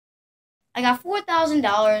I got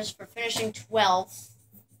 $4,000 for finishing 12th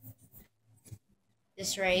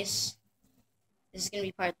this race. This is going to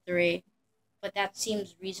be part 3, but that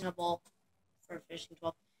seems reasonable for finishing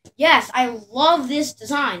 12th. Yes, I love this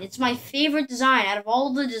design. It's my favorite design out of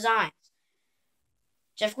all the designs.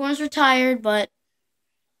 Jeff Gordon's retired, but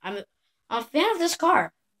I'm a fan of this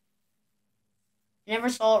car. I never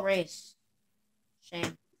saw it race.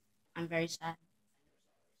 Shame. I'm very sad.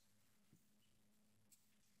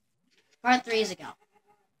 Part 3 is a go.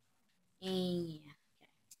 Yeah.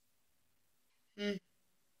 Okay.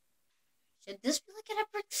 Should this be like an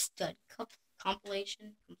epic stud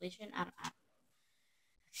compilation? Completion? I don't know.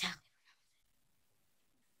 Exactly.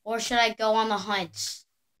 Or should I go on the hunt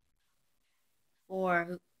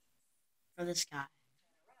for this guy?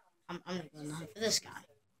 I'm gonna go on the hunt for this guy.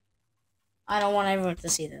 I don't want everyone to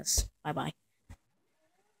see this. Bye bye.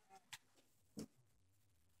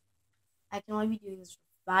 I can only be doing this for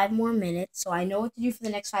 5 more minutes, so I know what to do for the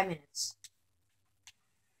next 5 minutes.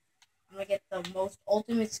 I'm gonna get the most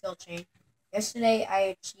ultimate skill chain. Yesterday, I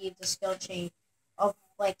achieved a skill chain of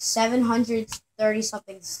like 730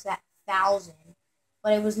 something thousand,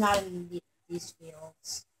 but it was not in these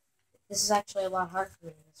fields. This is actually a lot harder for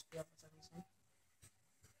me in this field for some reason.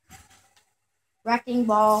 Wrecking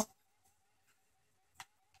ball.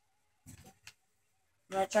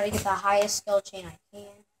 I'm gonna try to get the highest skill chain I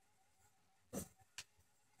can.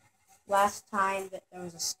 Last time that there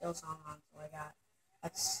was a skill song on, so I got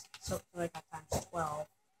times 12.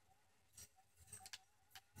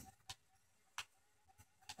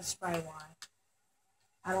 That's probably why.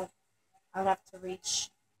 I would have to reach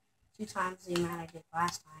 2 times the amount I did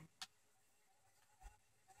last time.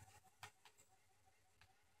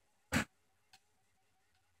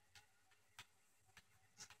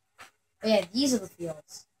 But yeah, these are the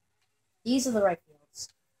fields. These are the right fields.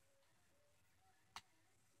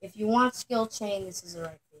 If you want skill chain, this is the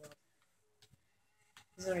right field.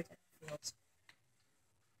 These are the right type of fields.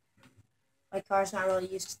 My car's not really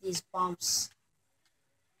used to these bumps.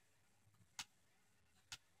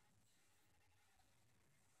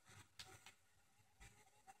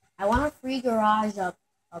 I want a free garage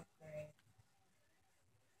upgrade.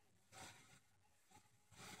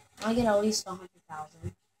 I want to get at least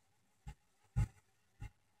 100,000.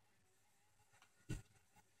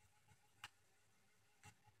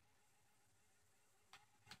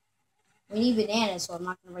 We need bananas, so I'm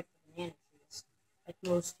not going to wreck the banana trees like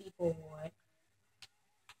most people would.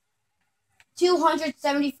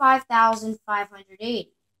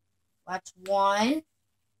 275,580. That's 1,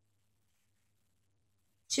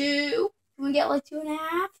 2. Can we get like 2.5,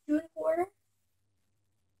 2.25?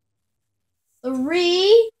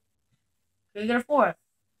 3. Can we get a 4th?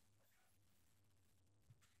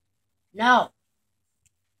 No.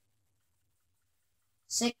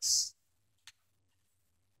 6.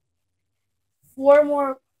 4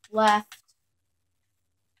 more left.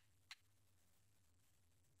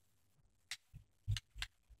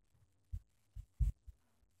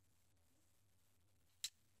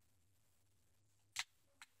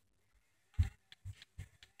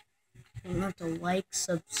 Remember to like,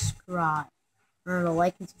 subscribe. Remember to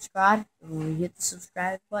like and subscribe. And when you hit the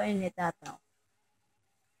subscribe button, hit that bell.